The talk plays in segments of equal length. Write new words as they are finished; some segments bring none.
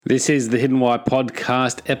This is the Hidden Why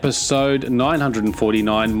podcast, episode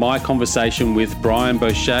 949, my conversation with Brian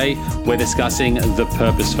Bosché. We're discussing the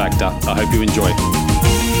purpose factor. I hope you enjoy.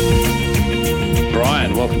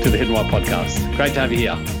 Brian, welcome to the Hidden Why podcast. Great to have you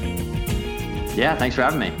here. Yeah, thanks for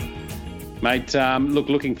having me. Mate,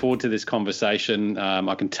 looking forward to this conversation.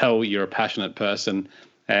 I can tell you're a passionate person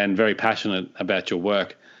and very passionate about your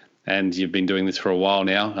work. And you've been doing this for a while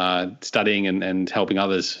now, studying and helping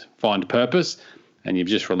others find purpose. And you've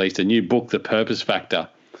just released a new book, The Purpose Factor,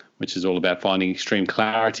 which is all about finding extreme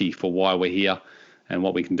clarity for why we're here and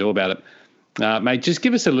what we can do about it. Mate, just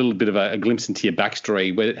give us a little bit of a glimpse into your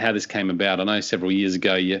backstory, how this came about. I know several years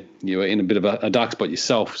ago you were in a bit of a dark spot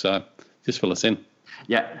yourself, so just fill us in.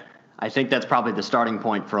 Yeah, I think that's probably the starting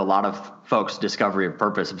point for a lot of folks' discovery of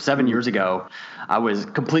purpose. 7 years ago, I was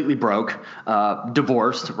completely broke,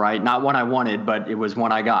 divorced, right? Not one I wanted, but it was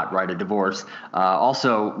one I got, right? A divorce.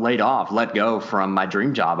 Also let go from my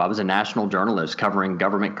dream job. I was a national journalist covering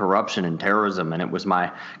government corruption and terrorism, and it was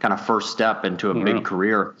my kind of first step into a big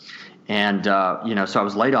career. And, so I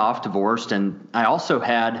was laid off, divorced, and I also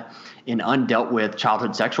had an undealt with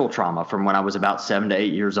childhood sexual trauma from when I was about 7 to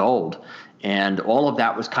 8 years old. And all of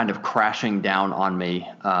that was kind of crashing down on me,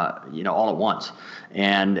 all at once.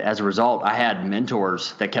 And as a result, I had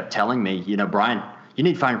mentors that kept telling me, Brian, you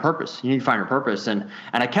need to find your purpose. You need to find your purpose. And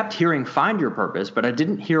I kept hearing find your purpose, but I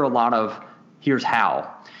didn't hear a lot of here's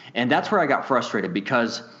how. And that's where I got frustrated,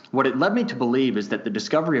 because what it led me to believe is that the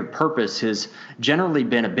discovery of purpose has generally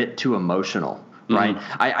been a bit too emotional. Right.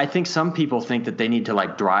 I think some people think that they need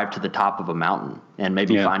to drive to the top of a mountain and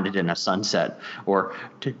maybe find it in a sunset, or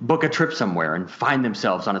to book a trip somewhere and find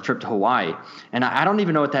themselves on a trip to Hawaii. And I don't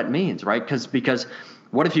even know what that means. Right. Because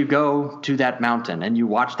what if you go to that mountain and you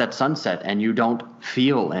watch that sunset and you don't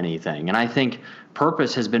feel anything? And I think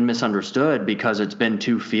purpose has been misunderstood because it's been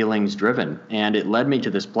too feelings driven. And it led me to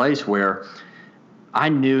this place where I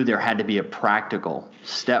knew there had to be a practical,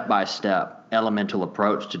 step-by-step, elemental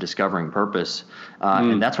approach to discovering purpose.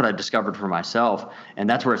 And that's what I discovered for myself. And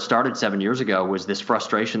that's where it started 7 years ago, was this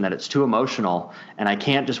frustration that it's too emotional and I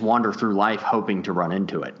can't just wander through life hoping to run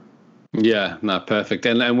into it. Yeah, no, perfect.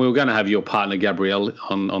 And we were going to have your partner, Gabrielle,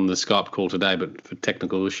 on the Skype call today, but for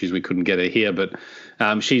technical issues, we couldn't get her here. But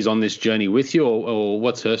she's on this journey with you, or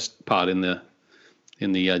what's her part in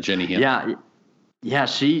the journey here? Yeah,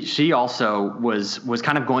 she also was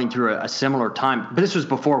kind of going through a similar time, but this was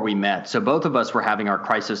before we met. So both of us were having our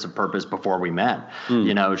crisis of purpose before we met.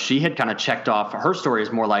 She had kind of checked off, her story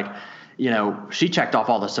is more like, she checked off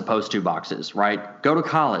all the supposed to boxes, right? Go to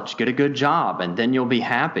college, get a good job, and then you'll be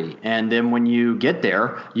happy. And then when you get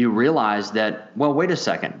there, you realize that, well, wait a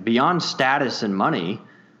second, beyond status and money,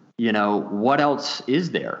 what else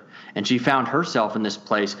is there? And she found herself in this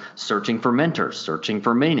place searching for mentors, searching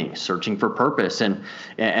for meaning, searching for purpose. And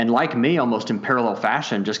like me, almost in parallel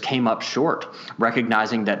fashion, just came up short,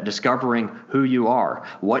 recognizing that discovering who you are,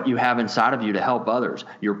 what you have inside of you to help others,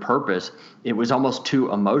 your purpose, it was almost too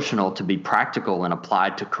emotional to be practical and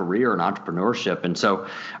applied to career and entrepreneurship. And so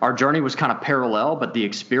our journey was kind of parallel, but the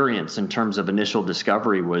experience in terms of initial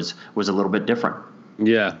discovery was a little bit different.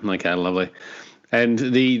 Yeah, okay, lovely. And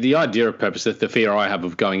the idea of purpose, the fear I have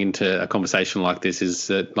of going into a conversation like this is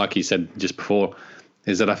that, like you said just before,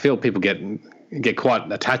 is that I feel people get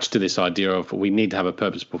quite attached to this idea of we need to have a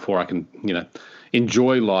purpose before I can,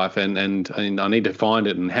 enjoy life, and I need to find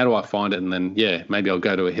it, and how do I find it? And then, maybe I'll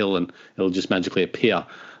go to a hill and it'll just magically appear,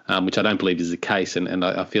 which I don't believe is the case. And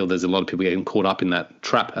I feel there's a lot of people getting caught up in that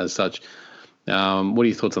trap as such. What are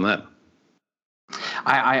your thoughts on that?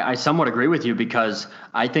 I somewhat agree with you, because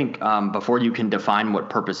I think before you can define what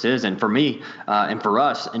purpose is, and for me and for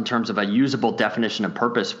us, in terms of a usable definition of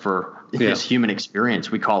purpose for this human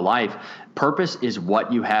experience we call life, purpose is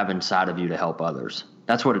what you have inside of you to help others.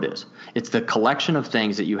 That's what it is. It's the collection of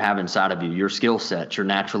things that you have inside of you, your skill set, your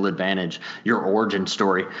natural advantage, your origin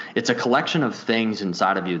story. It's a collection of things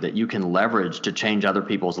inside of you that you can leverage to change other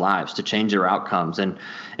people's lives, to change their outcomes. And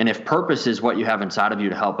if purpose is what you have inside of you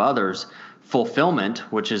to help others, fulfillment,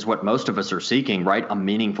 which is what most of us are seeking, right? A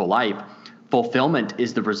meaningful life. Fulfillment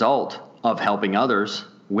is the result of helping others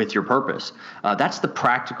with your purpose. That's the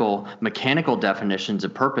practical, mechanical definitions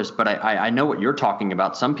of purpose. But I know what you're talking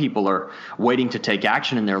about. Some people are waiting to take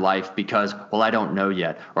action in their life because, well, I don't know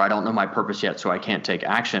yet, or I don't know my purpose yet, so I can't take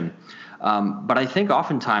action. But I think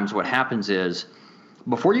oftentimes what happens is,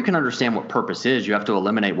 before you can understand what purpose is, you have to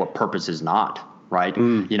eliminate what purpose is not. Right?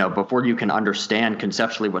 Before you can understand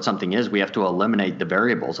conceptually what something is, we have to eliminate the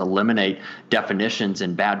variables, eliminate definitions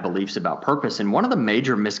and bad beliefs about purpose. And one of the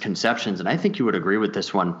major misconceptions, and I think you would agree with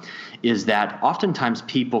this one, is that oftentimes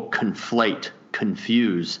people conflate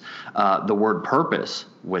confuse the word purpose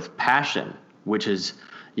with passion, which is,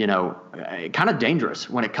 kind of dangerous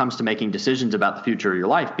when it comes to making decisions about the future of your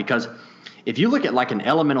life. Because if you look at like an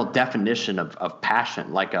elemental definition of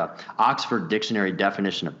passion, like a Oxford Dictionary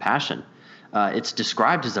definition of passion, it's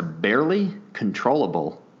described as a barely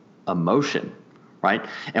controllable emotion, right?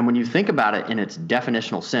 And when you think about it in its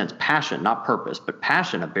definitional sense, passion, not purpose, but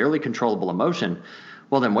passion, a barely controllable emotion,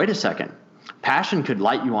 well, then wait a second. Passion could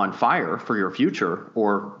light you on fire for your future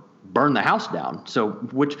or burn the house down. So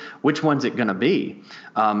which one's it going to be?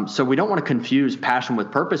 So we don't want to confuse passion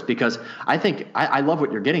with purpose, because I think I love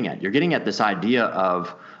what you're getting at. You're getting at this idea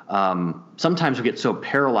of sometimes we get so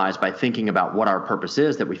paralyzed by thinking about what our purpose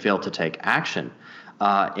is that we fail to take action.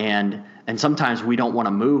 And sometimes we don't want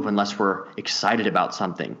to move unless we're excited about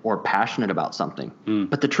something or passionate about something.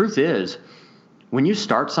 But the truth is, when you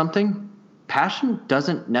start something, passion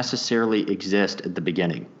doesn't necessarily exist at the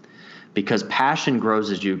beginning, because passion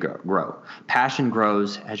grows as you grow. Passion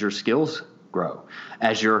grows as your skills grow,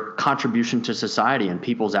 as your contribution to society and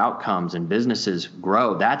people's outcomes and businesses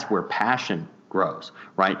grow. That's where passion grows,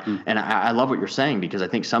 right? And I love what you're saying, because I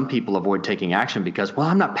think some people avoid taking action because, well,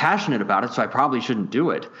 I'm not passionate about it, so I probably shouldn't do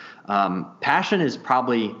it. Passion is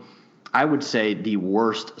probably, I would say, the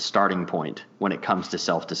worst starting point when it comes to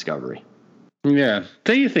self-discovery. Yeah.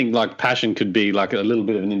 Do you think like passion could be like a little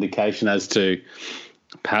bit of an indication as to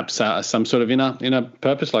perhaps some sort of inner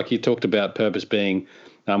purpose? Like you talked about purpose being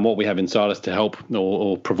what we have inside us to help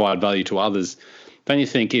or provide value to others. Don't you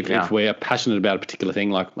think if we're passionate about a particular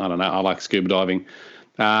thing, like, I don't know, I like scuba diving,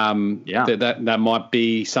 that might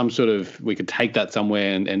be some sort of, we could take that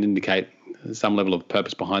somewhere and indicate some level of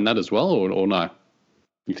purpose behind that as well, or no?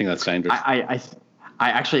 You think that's dangerous? I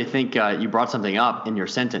actually think you brought something up in your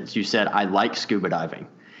sentence. You said, I like scuba diving.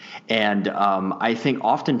 And I think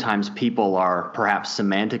oftentimes people are perhaps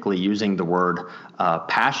semantically using the word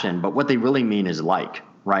passion, but what they really mean is like,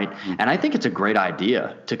 right? And I think it's a great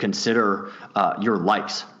idea to consider your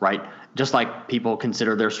likes, right? Just like people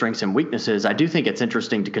consider their strengths and weaknesses, I do think it's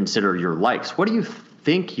interesting to consider your likes. What do you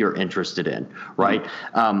think you're interested in, right?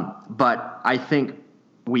 But I think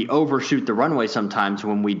we overshoot the runway sometimes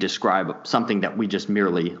when we describe something that we just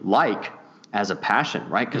merely like as a passion,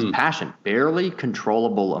 right? Because passion, barely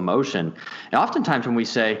controllable emotion. And oftentimes when we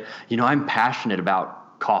say, I'm passionate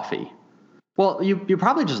about coffee, well, you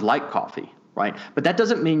probably just like coffee, right? But that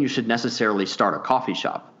doesn't mean you should necessarily start a coffee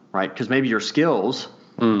shop, right? Because maybe your skills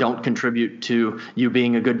don't contribute to you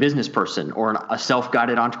being a good business person or a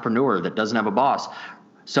self-guided entrepreneur that doesn't have a boss.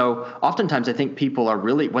 So oftentimes I think people are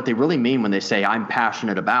what they really mean when they say I'm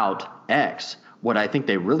passionate about X, what I think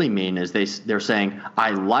they really mean is they're saying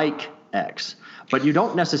I like X. But you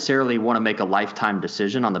don't necessarily want to make a lifetime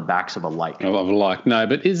decision on the backs of a like. Of a like, no.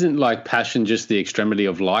 But isn't like passion just the extremity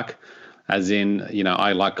of like? As in,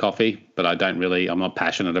 I like coffee, but I'm not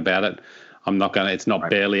passionate about it. It's not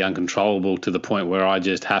barely uncontrollable to the point where I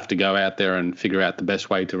just have to go out there and figure out the best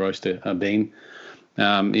way to roast a bean.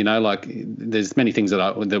 Like there's many things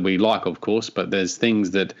that we like, of course, but there's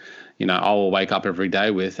things that, I will wake up every day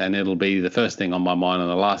with, and it'll be the first thing on my mind and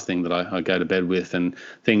the last thing that I go to bed with, and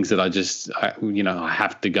things that I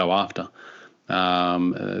have to go after.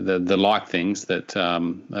 The like things that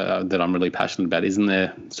I'm really passionate about. Isn't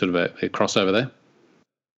there sort of a crossover there?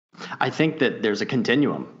 I think that there's a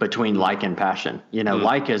continuum between like and passion.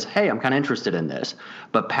 Like is, hey, I'm kind of interested in this,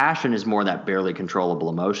 but passion is more that barely controllable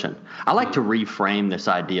emotion. I like to reframe this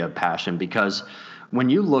idea of passion, because when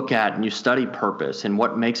you look at and you study purpose and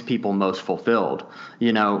what makes people most fulfilled,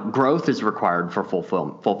 growth is required for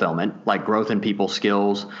fulfillment, like growth in people's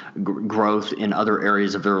skills, growth in other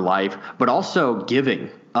areas of their life, but also giving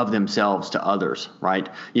of themselves to others, right?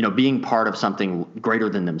 Being part of something greater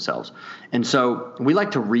than themselves. And so we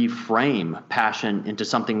like to reframe passion into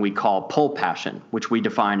something we call pull passion, which we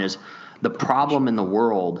define as the problem in the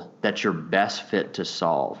world that you're best fit to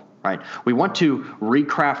solve, right? We want to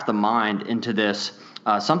recraft the mind into this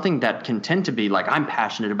something that can tend to be like, I'm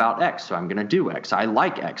passionate about X, so I'm going to do X. I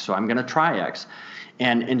like X, so I'm going to try X.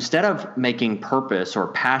 And instead of making purpose or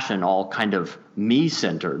passion all kind of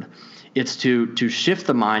me-centered, it's to shift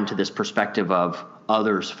the mind to this perspective of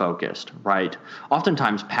others focused, right?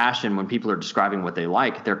 Oftentimes passion, when people are describing what they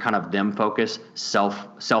like, they're kind of them focused,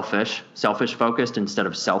 selfish focused instead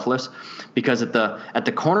of selfless, because at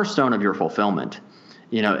the cornerstone of your fulfillment,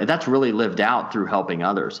 that's really lived out through helping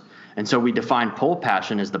others. And so we define pull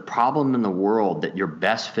passion as the problem in the world that you're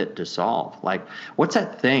best fit to solve. Like, what's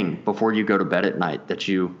that thing before you go to bed at night that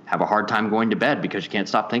you have a hard time going to bed because you can't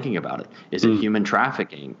stop thinking about it? Is it human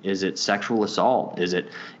trafficking? Is it sexual assault? Is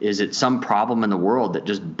it some problem in the world that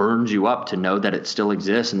just burns you up to know that it still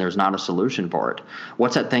exists and there's not a solution for it?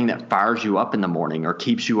 What's that thing that fires you up in the morning or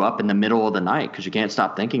keeps you up in the middle of the night because you can't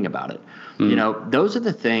stop thinking about it? You know, those are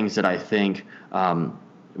the things that I think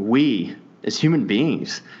we as human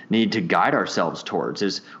beings need to guide ourselves towards.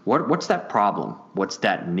 Is what's that problem? What's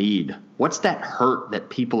that need? What's that hurt that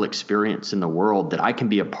people experience in the world that I can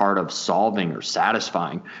be a part of solving or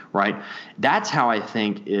satisfying, right? That's how I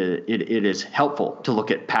think it is helpful to look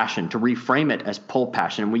at passion, to reframe it as pull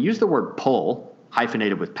passion. And we use the word pull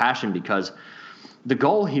hyphenated with passion because the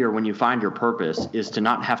goal here when you find your purpose is to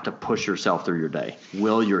not have to push yourself through your day,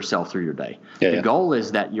 will yourself through your day. The goal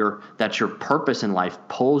is that your purpose in life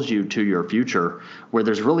pulls you to your future where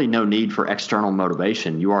there's really no need for external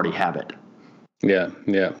motivation. You already have it. Yeah.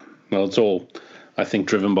 Well, it's all, I think,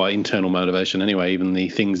 driven by internal motivation anyway, even the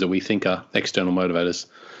things that we think are external motivators.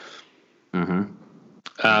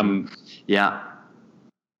 Yeah.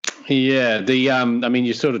 I mean,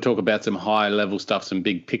 you sort of talk about some high level stuff, some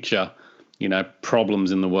big picture,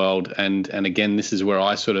 problems in the world. And again, this is where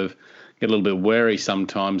I sort of get a little bit wary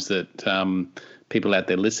sometimes that people out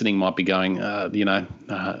there listening might be going,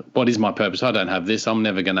 what is my purpose? I don't have this. I'm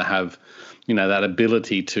never going to have, that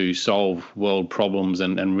ability to solve world problems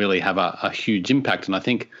and really have a huge impact. And I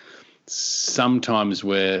think sometimes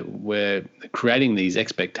we're creating these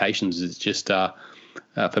expectations is just,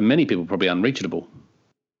 for many people, probably unreachable.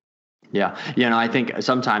 Yeah. I think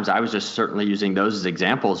sometimes I was just certainly using those as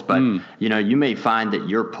examples, but, you may find that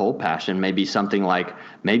your pull passion may be something like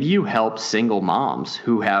maybe you help single moms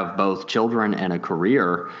who have both children and a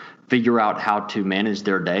career figure out how to manage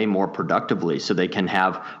their day more productively so they can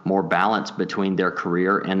have more balance between their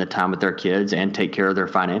career and the time with their kids and take care of their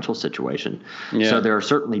financial situation. Yeah. So there are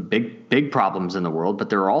certainly big problems in the world, but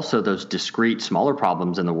there are also those discrete, smaller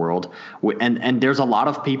problems in the world. And there's a lot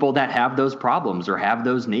of people that have those problems or have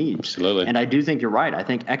those needs. Absolutely. And I do think you're right. I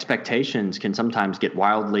think expectations can sometimes get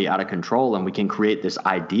wildly out of control, and we can create this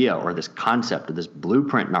idea or this concept or this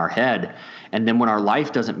blueprint in our head. And then when our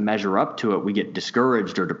life doesn't measure up to it, we get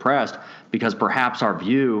discouraged or depressed because perhaps our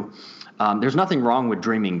view, there's nothing wrong with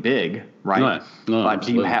dreaming big, right? No, but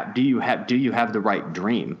do you have the right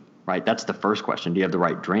dream, right? That's the first question. Do you have the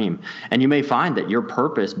right dream? And you may find that your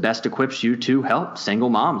purpose best equips you to help single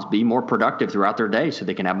moms be more productive throughout their day so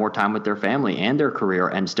they can have more time with their family and their career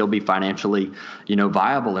and still be financially,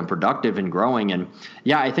 viable and productive and growing. And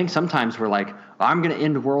yeah, I think sometimes we're like, I'm going to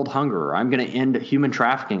end world hunger, or I'm going to end human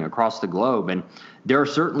trafficking across the globe. And there are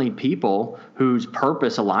certainly people whose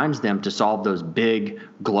purpose aligns them to solve those big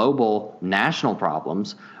global national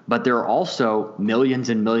problems, but there are also millions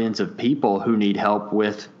and millions of people who need help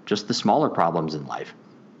with just the smaller problems in life.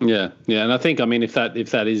 Yeah. And I think, if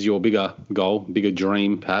that is your bigger goal, bigger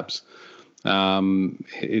dream, perhaps,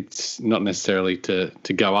 it's not necessarily to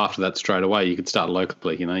go after that straight away. You could start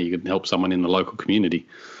locally. You could help someone in the local community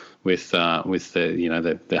with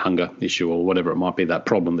the hunger issue or whatever it might be, that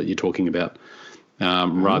problem that you're talking about,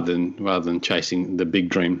 rather than chasing the big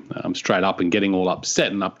dream straight up and getting all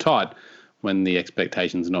upset and uptight when the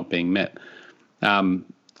expectations are not being met.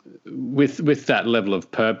 With that level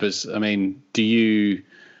of purpose, do you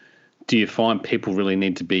find people really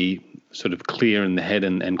need to be sort of clear in the head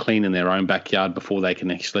and clean in their own backyard before they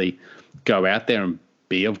can actually go out there and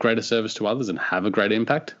be of greater service to others and have a great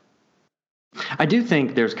impact? I do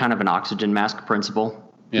think there's kind of an oxygen mask principle,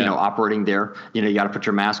 operating there. You got to put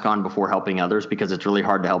your mask on before helping others because it's really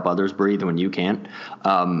hard to help others breathe when you can't.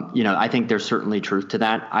 I think there's certainly truth to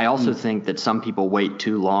that. I also think that some people wait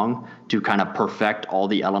too long to kind of perfect all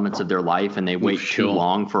the elements of their life, and they wait too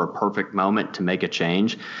long for a perfect moment to make a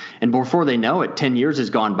change. And before they know it, 10 years has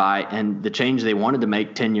gone by, and the change they wanted to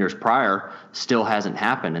make 10 years prior still hasn't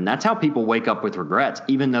happened. And that's how people wake up with regrets,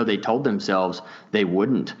 even though they told themselves they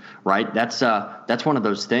wouldn't, right? That's one of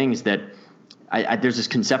those things that there's this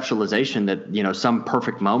conceptualization that, some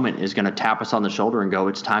perfect moment is going to tap us on the shoulder and go,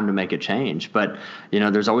 it's time to make a change. But,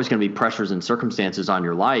 there's always going to be pressures and circumstances on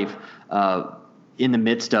your life in the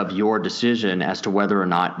midst of your decision as to whether or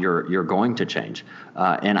not you're going to change.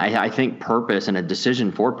 And I think purpose and a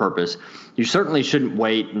decision for purpose, you certainly shouldn't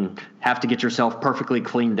wait and have to get yourself perfectly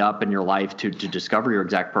cleaned up in your life to discover your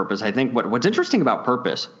exact purpose. I think what's interesting about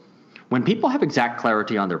purpose, when people have exact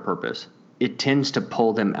clarity on their purpose, it tends to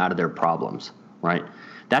pull them out of their problems, right?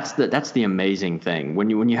 That's the amazing thing. When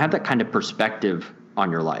you have that kind of perspective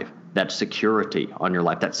on your life, that security on your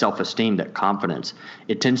life, that self-esteem, that confidence,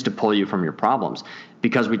 it tends to pull you from your problems.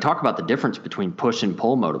 Because we talk about the difference between push and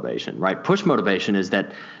pull motivation, right? Push motivation is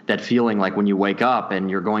that feeling like when you wake up and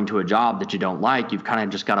you're going to a job that you don't like, you've kind of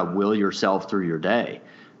just got to will yourself through your day.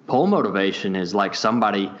 Pull motivation is like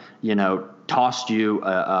somebody, tossed you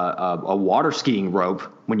a water skiing rope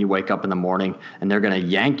when you wake up in the morning, and they're going to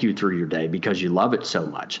yank you through your day because you love it so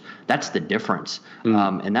much. That's the difference.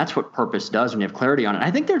 And that's what purpose does when you have clarity on it. I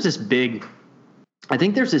think there's this big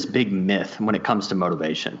myth when it comes to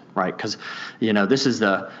motivation, right? Because, this is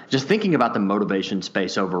just thinking about the motivation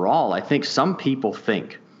space overall. I think some people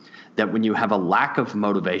think that when you have a lack of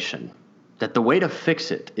motivation, that the way to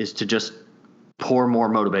fix it is to just pour more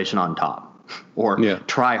motivation on top, or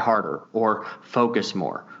try harder, or focus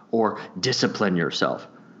more, or discipline yourself.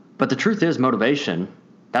 But the truth is, motivation,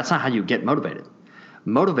 that's not how you get motivated.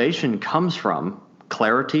 Motivation comes from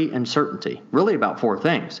clarity and certainty, really about four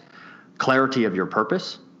things: clarity of your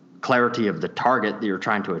purpose, clarity of the target that you're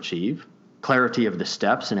trying to achieve, clarity of the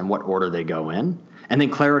steps and in what order they go in, and then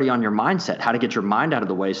clarity on your mindset, how to get your mind out of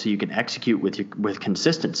the way so you can execute with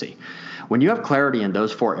consistency. When you have clarity in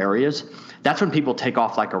those four areas, that's when people take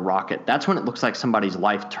off like a rocket. That's when it looks like somebody's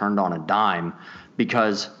life turned on a dime,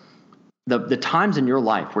 because the times in your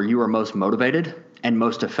life where you were most motivated and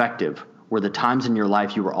most effective were the times in your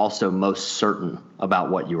life you were also most certain about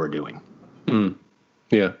what you were doing.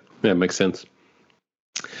 Yeah, makes sense.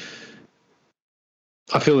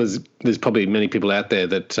 I feel there's probably many people out there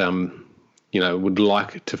that would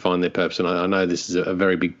like to find their purpose, and I know this is a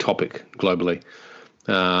very big topic globally,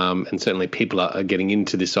 and certainly people are getting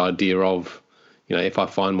into this idea of, if I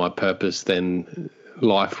find my purpose, then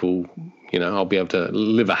life will, I'll be able to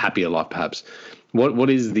live a happier life, perhaps. What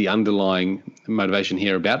is the underlying motivation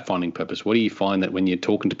here about finding purpose? What do you find that when you're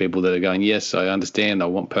talking to people that are going, yes, I understand, I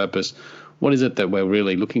want purpose, what is it that we're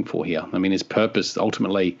really looking for here? I mean, is purpose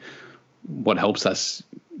ultimately what helps us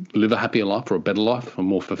live a happier life, or a better life, a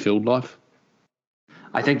more fulfilled life?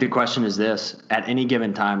 I think the question is this: at any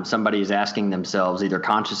given time, somebody is asking themselves, either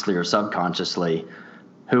consciously or subconsciously,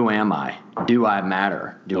 who am I? Do I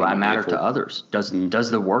matter? Do I matter to others? Does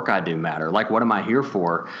the work I do matter? Like, what am I here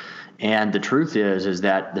for? And the truth is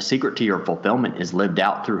that the secret to your fulfillment is lived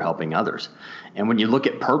out through helping others. And when you look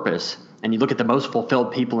at purpose and you look at the most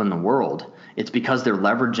fulfilled people in the world, it's because they're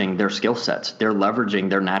leveraging their skill sets. They're leveraging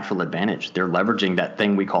their natural advantage. They're leveraging that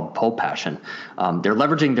thing we call pull passion. They're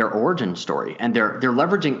leveraging their origin story, and they're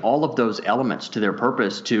leveraging all of those elements to their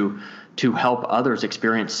purpose to help others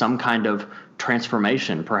experience some kind of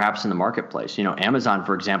transformation, perhaps in the marketplace. Amazon,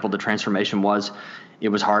 for example, the transformation was, it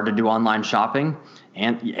was hard to do online shopping,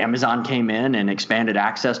 and Amazon came in and expanded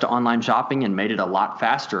access to online shopping and made it a lot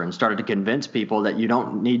faster, and started to convince people that you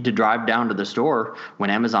don't need to drive down to the store when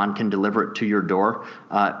Amazon can deliver it to your door,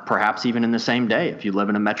 perhaps even in the same day if you live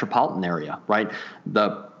in a metropolitan area, right?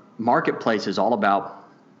 The marketplace is all about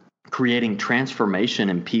creating transformation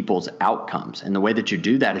in people's outcomes. And the way that you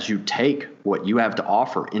do that is you take what you have to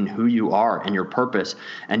offer in who you are and your purpose,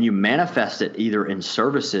 and you manifest it either in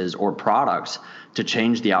services or products to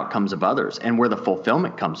change the outcomes of others. And where the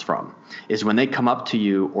fulfillment comes from is when they come up to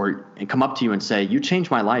you and say, you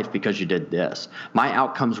changed my life because you did this. My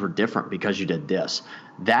outcomes were different because you did this.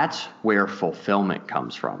 That's where fulfillment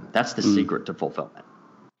comes from. That's the secret to fulfillment.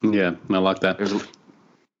 Yeah, I like that.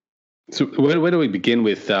 So where do we begin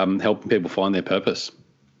with helping people find their purpose?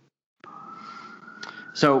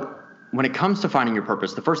 So when it comes to finding your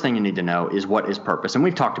purpose, the first thing you need to know is, what is purpose? And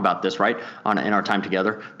we've talked about this, right, in our time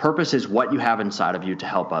together. Purpose is what you have inside of you to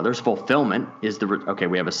help others. Fulfillment is okay,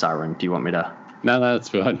 we have a siren. Do you want me to? No, that's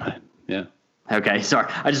fine, mate. Yeah. Okay,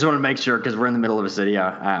 sorry. I just want to make sure, because we're in the middle of a city.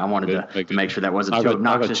 I wanted to make sure that wasn't too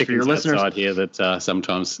obnoxious for your listeners. I've got chickens outside here that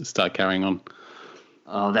sometimes start carrying on.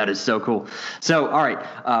 Oh, that is so cool. So, all right.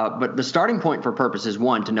 But the starting point for purpose is,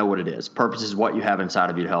 one, to know what it is. Purpose is what you have inside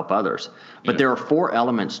of you to help others. But there are four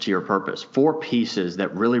elements to your purpose, four pieces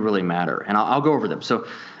that really, really matter. And I'll go over them. So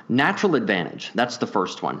natural advantage, that's the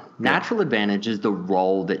first one. Natural advantage is the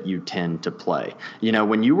role that you tend to play.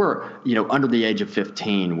 When you were, under the age of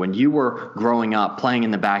 15, when you were growing up, playing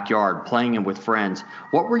in the backyard, playing with friends,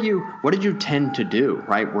 what did you tend to do,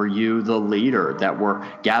 right? Were you the leader that were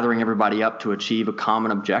gathering everybody up to achieve a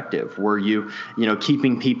common objective? Were you,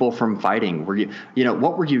 keeping people from fighting? Were you,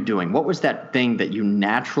 what were you doing? What was that thing that you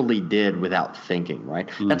naturally did without thinking, right?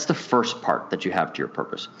 That's the first part that you have to your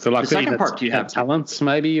purpose. So like the second part, do you have talents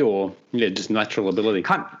maybe, or just natural ability?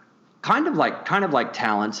 Kind of like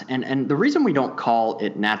talents. And the reason we don't call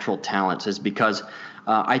it natural talents is because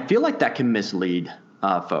I feel like that can mislead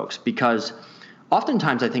folks, because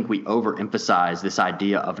oftentimes I think we overemphasize this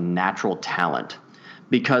idea of natural talent.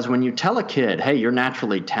 Because when you tell a kid, hey, you're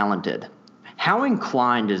naturally talented, how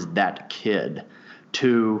inclined is that kid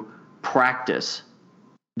to practice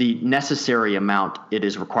the necessary amount it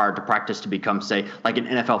is required to practice to become, say, like an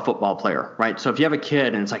NFL football player, right? So if you have a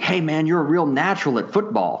kid and it's like, hey, man, you're a real natural at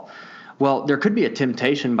football. Well, there could be a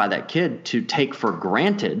temptation by that kid to take for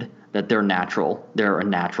granted that they're a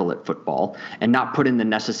natural at football, and not put in the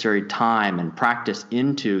necessary time and practice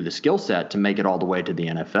into the skill set to make it all the way to the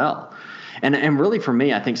NFL. And really for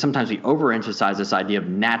me, I think sometimes we overemphasize this idea of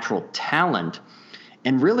natural talent,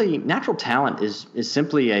 and really natural talent is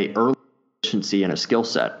simply a early efficiency in a skill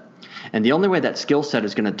set. And the only way that skill set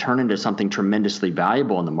is going to turn into something tremendously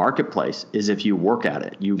valuable in the marketplace is if you work at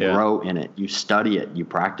it, you grow in it, you study it, you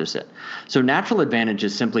practice it. So natural advantage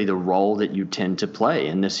is simply the role that you tend to play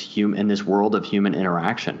in this world of human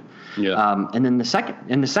interaction. Yeah. And then the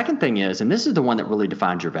second thing is, and this is the one that really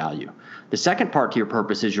defines your value. The second part to your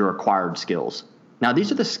purpose is your acquired skills. Now,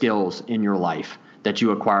 these are the skills in your life that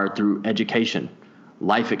you acquired through education,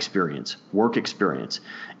 life experience, work experience.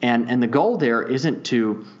 And the goal there isn't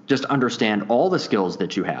to just understand all the skills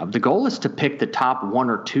that you have. The goal is to pick the top one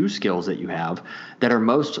or two skills that you have that are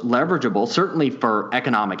most leverageable, certainly for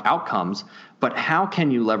economic outcomes, but how can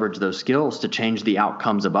you leverage those skills to change the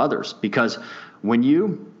outcomes of others? Because when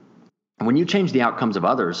you change the outcomes of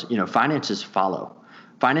others, finances follow.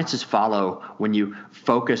 Finances follow when you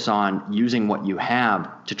focus on using what you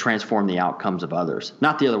have to transform the outcomes of others,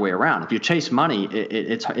 not the other way around. If you chase money,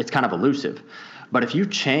 it's kind of elusive. But if you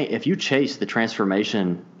chase the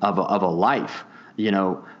transformation of a life,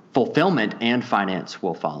 fulfillment and finance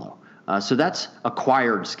will follow. So that's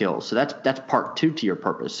acquired skills. So that's part two to your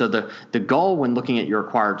purpose. So the goal when looking at your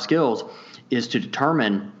acquired skills is to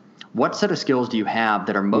determine what set of skills do you have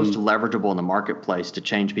that are most leverageable in the marketplace to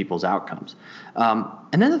change people's outcomes?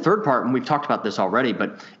 And then the third part, and we've talked about this already,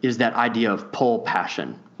 but is that idea of pull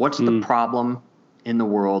passion. What's the problem in the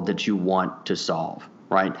world that you want to solve,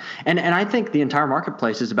 right? And I think the entire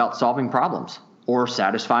marketplace is about solving problems or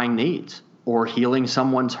satisfying needs or healing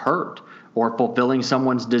someone's hurt or fulfilling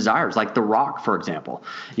someone's desires, like The Rock, for example.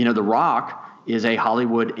 The Rock is a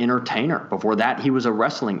Hollywood entertainer. Before that, he was a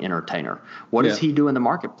wrestling entertainer. What does he do in the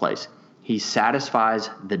marketplace? He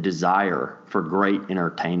satisfies the desire for great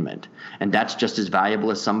entertainment. And that's just as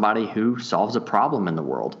valuable as somebody who solves a problem in the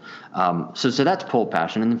world. So that's pull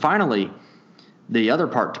passion. And then finally, the other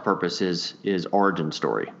part to purpose is origin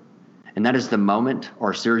story. And that is the moment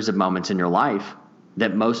or series of moments in your life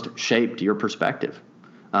that most shaped your perspective.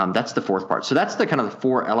 That's the fourth part. So that's the kind of the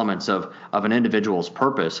four elements of an individual's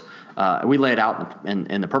purpose. We lay it out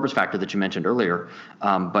in the purpose factor that you mentioned earlier,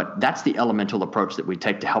 but that's the elemental approach that we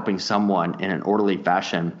take to helping someone in an orderly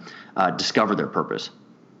fashion discover their purpose.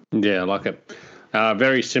 Yeah, I like it.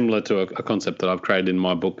 Very similar to a concept that I've created in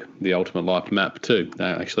my book, The Ultimate Life Map, too,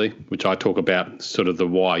 actually, which I talk about sort of the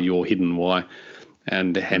why, your hidden why,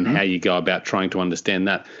 and how you go about trying to understand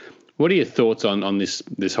that. What are your thoughts on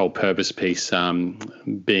this whole purpose piece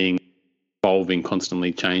being evolving,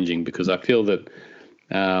 constantly changing? Because I feel that,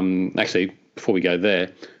 actually, before we go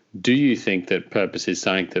there, do you think that purpose is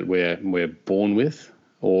something that we're born with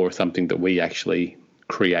or something that we actually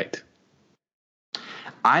create?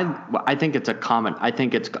 I think it's a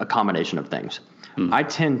combination of things. I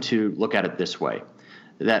tend to look at it this way,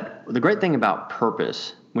 that the great thing about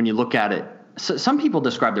purpose, when you look at it, some people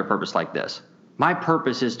describe their purpose like this. My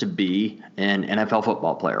purpose is to be an NFL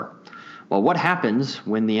football player. Well, what happens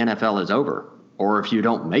when the NFL is over, or if you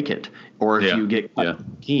don't make it, or if you get cut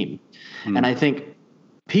from the team? And I think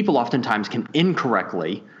people oftentimes can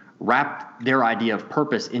incorrectly wrap their idea of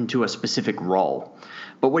purpose into a specific role.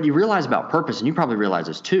 But what you realize about purpose, and you probably realize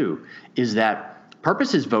this too, is that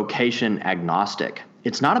purpose is vocation agnostic.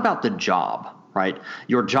 It's not about the job, right?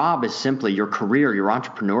 Your job is simply your career, your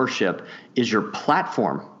entrepreneurship is your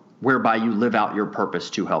platform whereby you live out your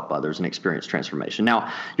purpose to help others and experience transformation.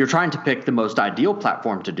 Now, you're trying to pick the most ideal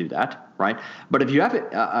platform to do that, right? But if you have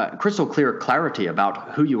a crystal clear clarity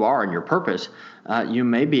about who you are and your purpose, you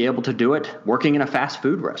may be able to do it working in a fast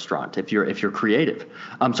food restaurant if you're creative.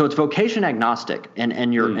 So it's vocation agnostic,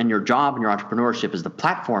 and your job and your entrepreneurship is the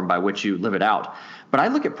platform by which you live it out. But I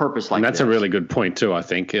look at purpose like that's a really good point too. I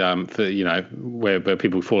think where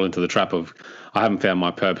people fall into the trap of I haven't found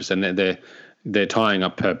my purpose, and they're tying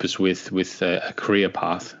up purpose with a career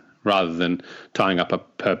path rather than tying up a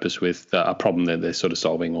purpose with a problem that they're sort of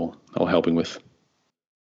solving or helping with.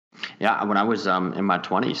 Yeah, when I was in my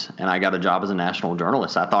 20s and I got a job as a national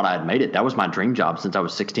journalist, I thought I had made it. That was my dream job since I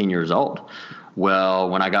was 16 years old. Well,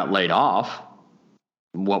 when I got laid off,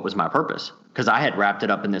 what was my purpose? Because I had wrapped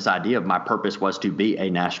it up in this idea of my purpose was to be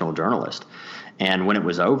a national journalist. And when it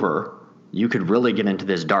was over, you could really get into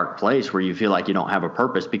this dark place where you feel like you don't have a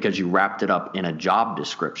purpose because you wrapped it up in a job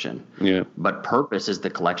description. Yeah. But purpose is the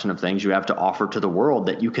collection of things you have to offer to the world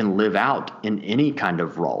that you can live out in any kind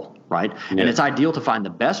of role, right? Yeah. And it's ideal to find the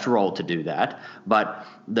best role to do that, but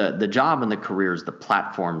the job and the career is the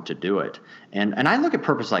platform to do it. And I look at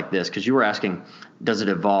purpose like this, because you were asking, does it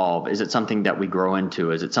evolve? Is it something that we grow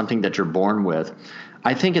into? Is it something that you're born with?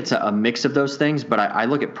 I think it's a mix of those things, but I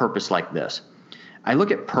look at purpose like this. I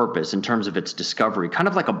look at purpose in terms of its discovery, kind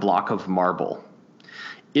of like a block of marble.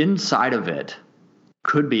 Inside of it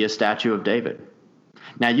could be a statue of David.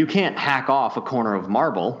 Now, you can't hack off a corner of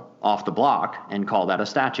marble off the block and call that a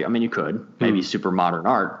statue. I mean, you could, maybe super modern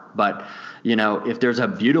art, but if there's a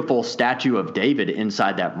beautiful statue of David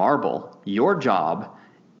inside that marble, your job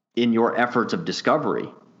in your efforts of discovery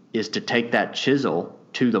is to take that chisel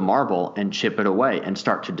to the marble and chip it away and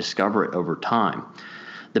start to discover it over time.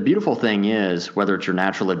 The beautiful thing is, whether it's your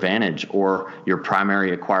natural advantage or your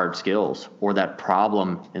primary acquired skills or that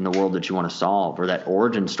problem in the world that you want to solve or that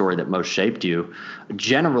origin story that most shaped you,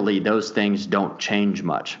 generally those things don't change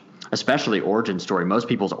much, especially origin story. Most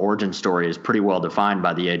people's origin story is pretty well defined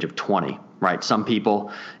by the age of 20, right? Some people,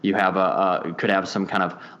 you have could have some kind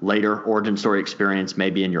of later origin story experience,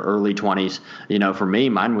 maybe in your early 20s. For me,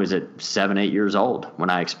 mine was at 7, 8 years old when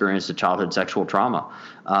I experienced a childhood sexual trauma,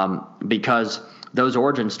 because those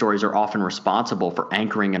origin stories are often responsible for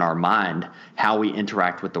anchoring in our mind how we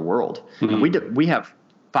interact with the world. Mm-hmm. And we have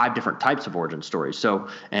 5 different types of origin stories. So,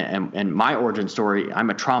 and my origin story, I'm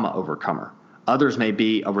a trauma overcomer. Others may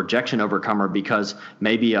be a rejection overcomer because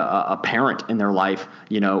maybe a parent in their life,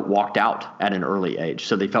 walked out at an early age.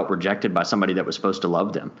 So they felt rejected by somebody that was supposed to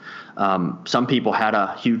love them. Some people had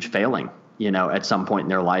a huge failing, at some point in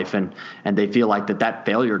their life, and they feel like that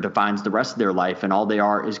failure defines the rest of their life, and all they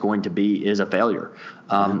are is going to be is a failure.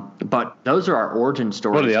 But those are our origin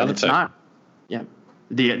stories. What are the other two?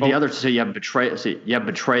 The other, so you have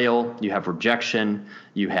betrayal, you have rejection,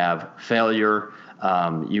 you have failure,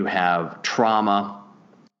 you have trauma,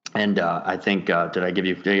 and I think did I give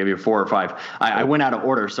you 4 or 5? I went out of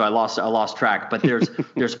order, so I lost track. But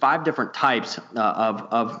there's 5 different types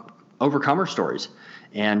of overcomer stories,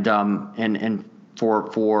 and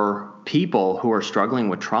for people who are struggling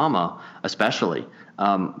with trauma, especially,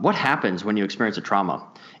 what happens when you experience a trauma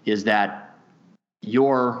is that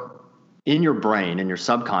in your brain, in your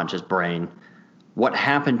subconscious brain, what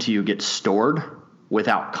happened to you gets stored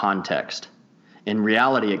without context. In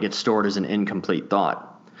reality, it gets stored as an incomplete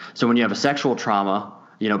thought. So when you have a sexual trauma,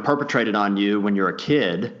 perpetrated on you when you're a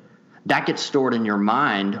kid, that gets stored in your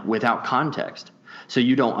mind without context. So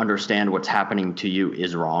you don't understand what's happening to you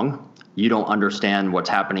is wrong. You don't understand what's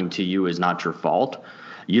happening to you is not your fault.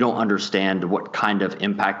 You don't understand what kind of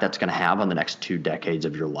impact that's going to have on the next 2 decades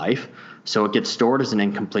of your life. So it gets stored as an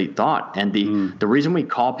incomplete thought. And the reason we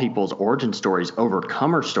call people's origin stories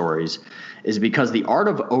overcomer stories is because the art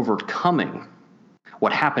of overcoming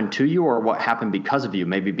what happened to you or what happened because of you,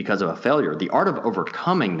 maybe because of a failure, the art of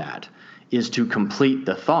overcoming that is to complete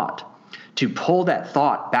the thought, to pull that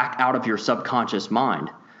thought back out of your subconscious mind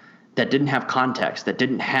that didn't have context, that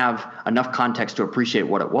didn't have enough context to appreciate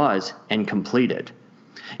what it was, and complete it.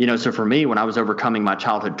 So for me, when I was overcoming my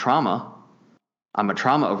childhood trauma, I'm a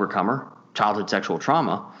trauma overcomer, childhood sexual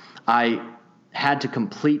trauma, I had to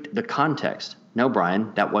complete the context. No,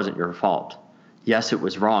 Brian, that wasn't your fault. Yes, it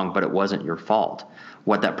was wrong, but it wasn't your fault.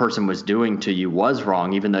 What that person was doing to you was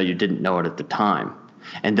wrong, even though you didn't know it at the time.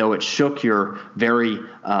 And though it shook your very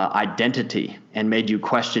identity and made you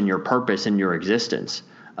question your purpose and your existence,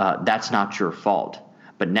 that's not your fault.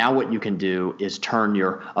 But now what you can do is turn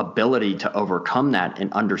your ability to overcome that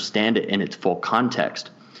and understand it in its full context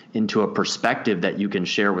into a perspective that you can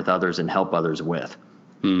share with others and help others with.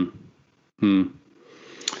 Yeah,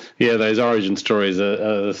 those origin stories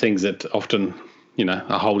are the things that often,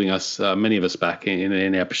 are holding us, many of us, back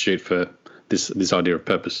in our pursuit for this idea of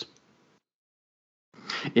purpose.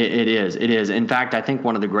 It is. In fact, I think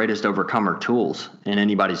one of the greatest overcomer tools in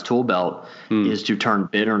anybody's tool belt is to turn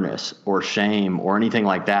bitterness or shame or anything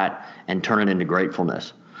like that and turn it into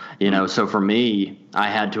gratefulness. So for me, I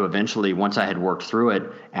had to eventually, once I had worked through it,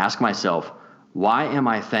 ask myself, why am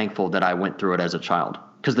I thankful that I went through it as a child?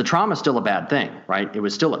 Because the trauma is still a bad thing, right? It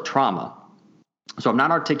was still a trauma. So I'm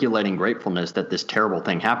not articulating gratefulness that this terrible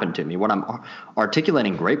thing happened to me. What I'm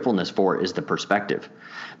articulating gratefulness for is the perspective.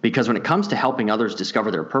 Because when it comes to helping others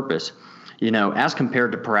discover their purpose, as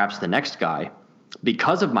compared to perhaps the next guy,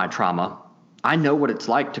 because of my trauma, I know what it's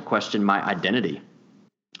like to question my identity.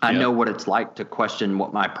 I know what it's like to question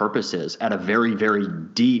what my purpose is at a very, very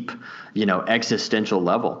deep, existential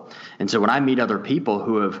level. And so when I meet other people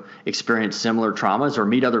who have experienced similar traumas or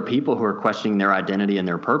meet other people who are questioning their identity and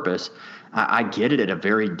their purpose, I get it at a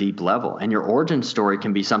very deep level. And your origin story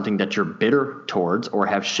can be something that you're bitter towards or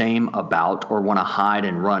have shame about or want to hide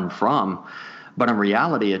and run from. But in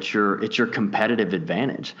reality, it's your competitive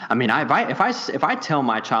advantage. I mean, if I tell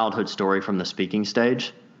my childhood story from the speaking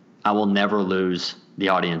stage, I will never lose the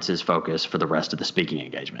audience's focus for the rest of the speaking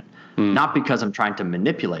engagement. Not because I'm trying to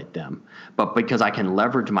manipulate them, but because I can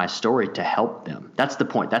leverage my story to help them. That's the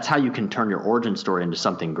point. That's how you can turn your origin story into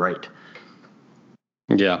something great.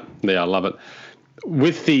 Yeah, I love it.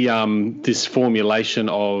 With the this formulation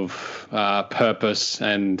of purpose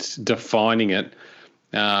and defining it,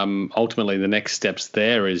 ultimately the next steps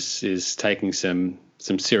there is taking some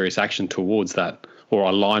serious action towards that, or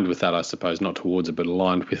aligned with that, I suppose, not towards it, but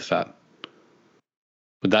aligned with that.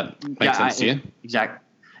 Would that make sense to you? Exactly.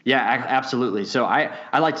 Yeah, absolutely. So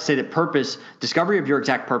I like to say that discovery of your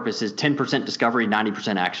exact purpose is 10% discovery,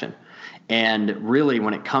 90% action. And really,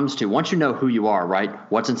 when it comes to, once you know who you are, right,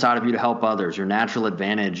 what's inside of you to help others, your natural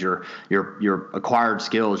advantage, your acquired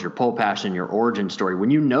skills, your pull passion, your origin story,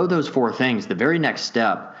 when you know those 4 things, the very next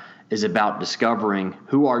step is about discovering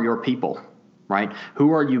who are your people, right?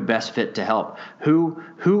 Who are you best fit to help?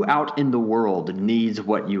 Who out in the world needs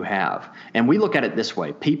what you have? And we look at it this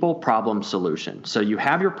way: people, problem, solution. So you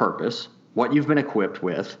have your purpose, what you've been equipped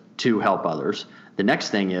with to help others. The next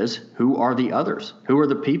thing is, who are the others? Who are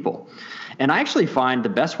the people? And I actually find the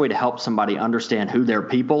best way to help somebody understand who their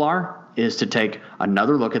people are is to take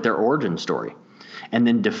another look at their origin story and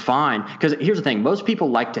then define, because here's the thing, most people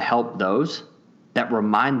like to help those that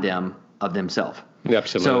remind them of themselves. Yeah,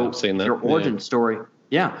 absolutely. So I've seen that. Your origin story,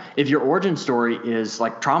 if your origin story is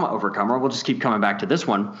like trauma overcomer, we'll just keep coming back to this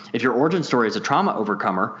one. If your origin story is a trauma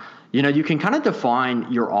overcomer, you can kind of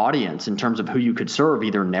define your audience in terms of who you could serve,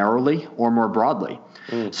 either narrowly or more broadly.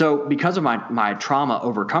 So because of my trauma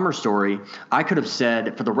overcomer story, I could have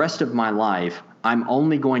said, for the rest of my life, I'm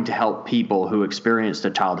only going to help people who experienced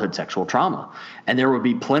a childhood sexual trauma. And there would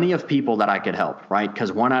be plenty of people that I could help, right?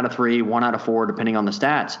 Because 1 out of 3, 1 out of 4, depending on the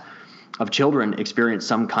stats, of children experience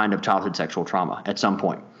some kind of childhood sexual trauma at some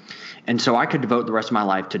point. And so I could devote the rest of my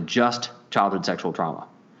life to just childhood sexual trauma.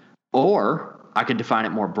 Or I could define it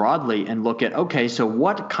more broadly and look at, okay, so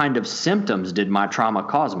what kind of symptoms did my trauma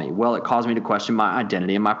cause me? Well, it caused me to question my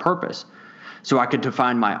identity and my purpose. So I could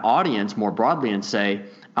define my audience more broadly and say,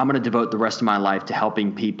 I'm going to devote the rest of my life to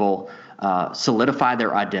helping people solidify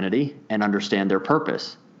their identity and understand their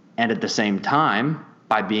purpose. And at the same time,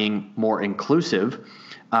 by being more inclusive,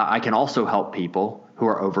 I can also help people who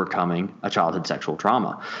are overcoming a childhood sexual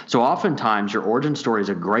trauma. So oftentimes your origin story is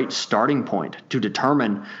a great starting point to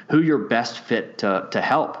determine who you're best fit to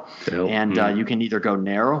help. And you can either go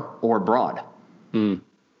narrow or broad. Got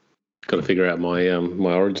to figure out my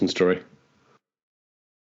my origin story.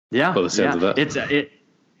 Yeah. By the sounds of that.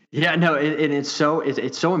 It's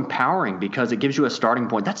so empowering because it gives you a starting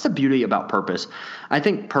point. That's the beauty about purpose. I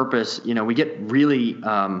think purpose, we get really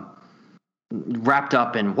wrapped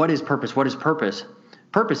up in what is purpose? What is purpose?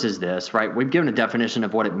 Purpose is this, right? We've given a definition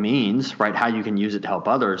of what it means, right? How you can use it to help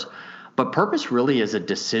others. But purpose really is a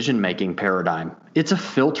decision-making paradigm. It's a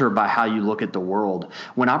filter by how you look at the world.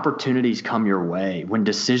 When opportunities come your way, when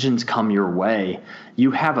decisions come your way,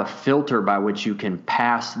 you have a filter by which you can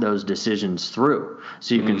pass those decisions through.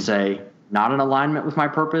 So you can say, not in alignment with my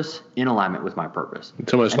purpose, in alignment with my purpose.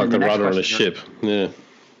 It's almost like the rudder on a ship.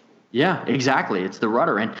 Yeah, exactly. It's the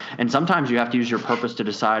rudder. And sometimes you have to use your purpose to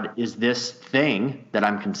decide, is this thing that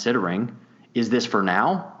I'm considering, is this for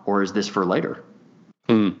now or is this for later?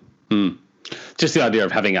 Just the idea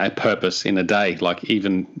of having a purpose in a day, like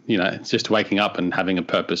even, it's just waking up and having a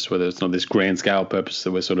purpose, whether it's not this grand scale purpose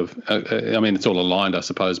that we're sort of, it's all aligned, I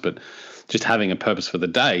suppose, but just having a purpose for the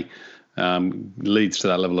day leads to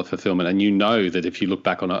that level of fulfillment. And that if you look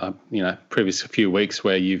back on a previous few weeks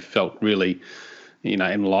where you've felt really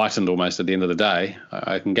enlightened almost at the end of the day,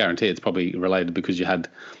 I can guarantee it's probably related because you had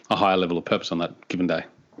a higher level of purpose on that given day.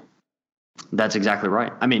 That's exactly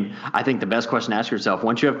right. I think the best question to ask yourself,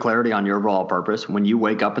 once you have clarity on your overall purpose, when you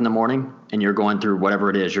wake up in the morning and you're going through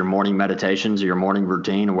whatever it is, your morning meditations or your morning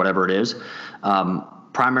routine or whatever it is,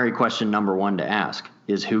 primary question number 1 to ask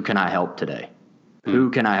is, who can I help today?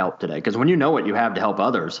 Who can I help today? Because when you know what you have to help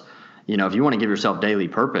others, if you want to give yourself daily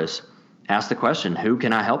purpose, ask the question, who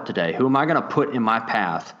can I help today? Who am I going to put in my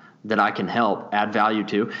path that I can help, add value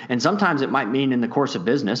to? And sometimes it might mean in the course of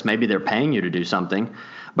business, maybe they're paying you to do something.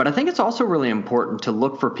 But I think it's also really important to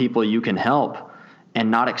look for people you can help and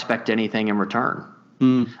not expect anything in return.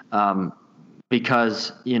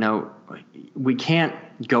 because, we can't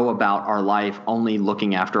go about our life only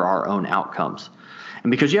looking after our own outcomes. And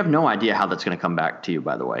because you have no idea how that's going to come back to you,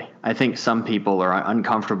 by the way. I think some people are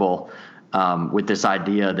uncomfortable with this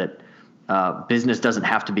idea that business doesn't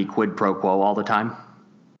have to be quid pro quo all the time.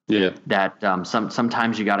 Yeah. That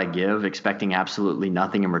sometimes you got to give expecting absolutely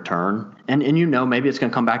nothing in return. And maybe it's going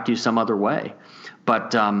to come back to you some other way.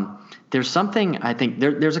 But there's something, I think,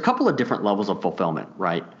 there's a couple of different levels of fulfillment,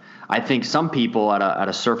 right? I think some people at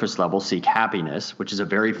a surface level seek happiness, which is a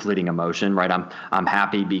very fleeting emotion, right? I'm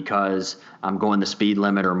happy because I'm going the speed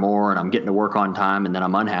limit or more and I'm getting to work on time, and then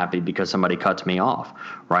I'm unhappy because somebody cuts me off,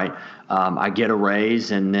 right? I get a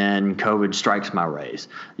raise and then COVID strikes my raise.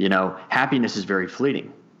 Happiness is very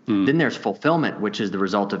fleeting. Then there's fulfillment, which is the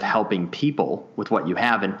result of helping people with what you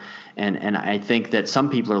have. And I think that some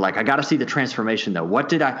people are like, I got to see the transformation though. What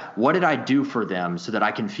did I do for them so that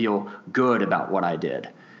I can feel good about what I did?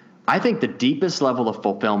 I think the deepest level of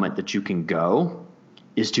fulfillment that you can go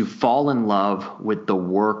is to fall in love with the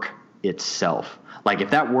work itself. Like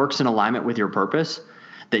if that work's in alignment with your purpose,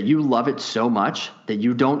 that you love it so much that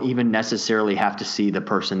you don't even necessarily have to see the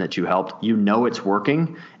person that you helped. You know it's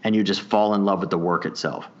working and you just fall in love with the work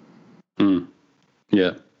itself.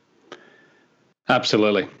 Yeah,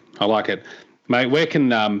 absolutely. I like it. Mate, where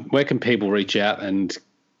can people reach out and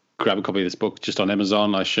grab a copy of this book? Just on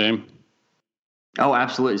Amazon, I assume? Oh,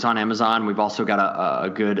 absolutely. It's on Amazon. We've also got a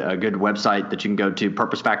good website that you can go to,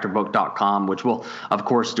 purposefactorbook.com, which will, of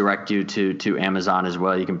course, direct you to Amazon as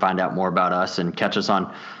well. You can find out more about us and catch us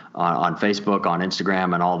on Facebook, on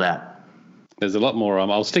Instagram, and all that. There's a lot more.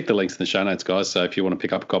 I'll stick the links in the show notes, guys. So if you want to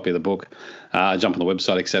pick up a copy of the book, jump on the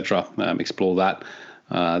website, etc., explore that.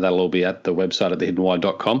 That'll all be at the website at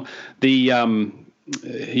thehiddenwhy.com. The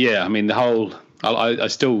whole. I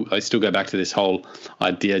still go back to this whole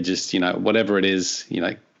idea, just, whatever it is,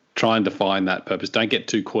 trying to find that purpose. Don't get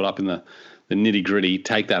too caught up in the nitty gritty.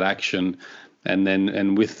 Take that action,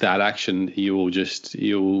 and with that action,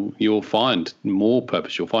 you'll find more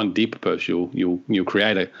purpose. You'll find deeper purpose. You'll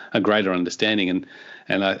create a greater understanding.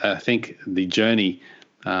 And I think the journey,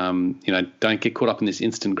 don't get caught up in this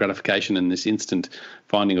instant gratification and this instant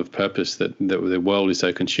finding of purpose that the world is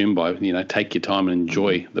so consumed by. Take your time and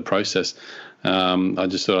enjoy the process. I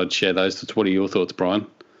just thought I'd share those thoughts. What are your thoughts, Brian,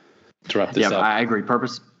 to wrap this up? Yeah, I agree.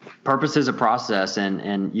 Purpose is a process,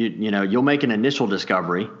 and you'll make an initial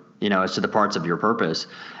discovery, as to the parts of your purpose.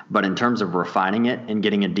 But in terms of refining it and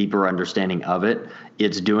getting a deeper understanding of it,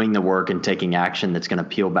 it's doing the work and taking action that's going to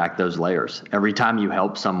peel back those layers. Every time you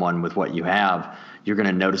help someone with what you have, you're going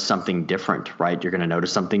to notice something different, right? You're going to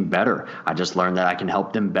notice something better. I just learned that I can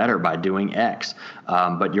help them better by doing X.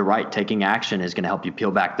 But you're right, taking action is going to help you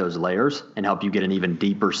peel back those layers and help you get an even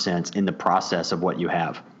deeper sense in the process of what you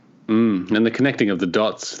have. And the connecting of the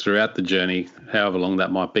dots throughout the journey, however long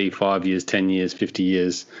that might be, 5 years, 10 years, 50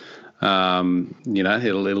 years,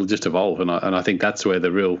 it'll just evolve. And I think that's where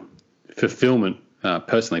the real fulfillment,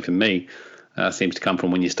 personally for me, seems to come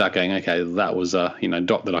from, when you start going, okay, that was a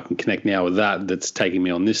dot that I can connect now with that's taking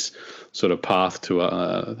me on this sort of path to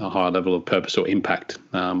a higher level of purpose or impact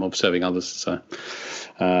of serving others. So,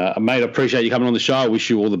 mate, I appreciate you coming on the show. I wish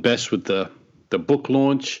you all the best with the book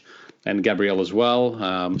launch, and Gabrielle as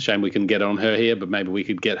well. Shame we couldn't get on her here, but maybe we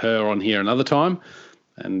could get her on here another time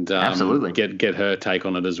and absolutely get her take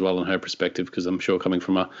on it as well and her perspective, because I'm sure coming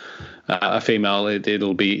from a female,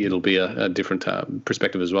 it'll be a different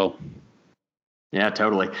perspective as well. Yeah,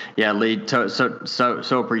 totally. Yeah, Lee,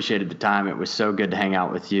 so appreciated the time. It was so good to hang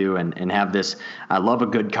out with you and have this. I love a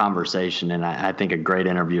good conversation, and I think a great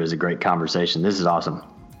interview is a great conversation. This is awesome.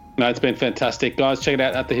 No, it's been fantastic. Guys, check it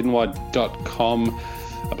out at thehiddenwhy.com.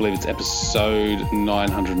 I believe it's episode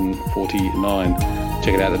 949.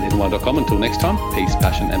 Check it out at thehiddenwhy.com. Until next time, peace,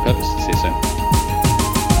 passion, and purpose. See you soon.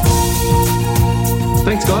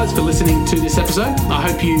 Thanks, guys, for listening to this episode. I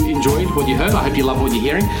hope you enjoyed what you heard. I hope you love what you're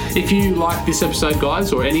hearing. If you like this episode,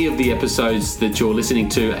 guys, or any of the episodes that you're listening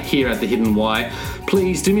to here at The Hidden Why,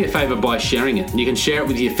 please do me a favor by sharing it. You can share it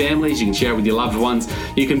with your families. You can share it with your loved ones.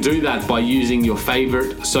 You can do that by using your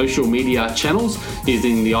favorite social media channels,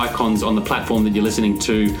 using the icons on the platform that you're listening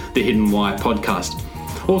to The Hidden Why podcast.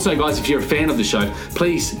 Also, guys, if you're a fan of the show,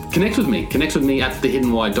 please connect with me. Connect with me at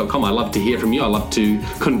thehiddenwhy.com. I love to hear from you. I love to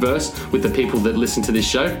converse with the people that listen to this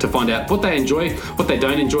show to find out what they enjoy, what they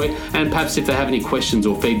don't enjoy, and perhaps if they have any questions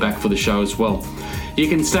or feedback for the show as well. You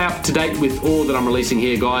can stay up to date with all that I'm releasing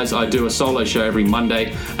here, guys. I do a solo show every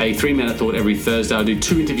Monday, a 3-minute thought every Thursday. I do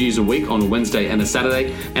 2 interviews a week on a Wednesday and a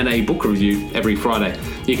Saturday, and a book review every Friday.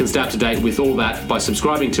 You can stay up to date with all that by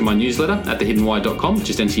subscribing to my newsletter at thehiddenwhy.com.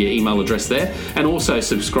 Just enter your email address there, and also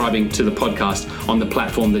subscribing to the podcast on the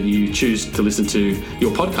platform that you choose to listen to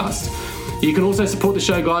your podcasts. You can also support the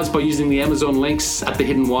show, guys, by using the Amazon links at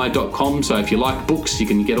thehiddenwhy.com. So if you like books, you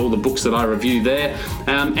can get all the books that I review there,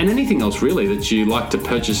 and anything else really that you like to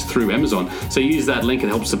purchase through Amazon. So use that link, it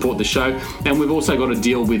helps support the show. And we've also got a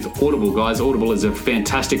deal with Audible, guys. Audible is a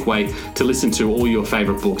fantastic way to listen to all your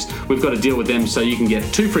favorite books. We've got a deal with them so you can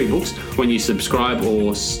get 2 free books when you subscribe,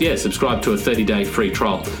 or subscribe to a 30-day free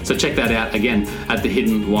trial. So check that out again at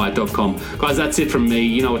thehiddenwhy.com. Guys, that's it from me.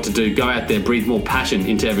 You know what to do. Go out there, breathe more passion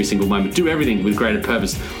into every single moment. Do everything with greater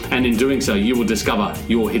purpose, and in doing so you will discover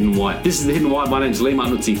your hidden why. This is The Hidden Why. My name's Lee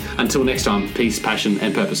Martinuzzi. Until next time, peace, passion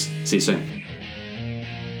and purpose. See you soon.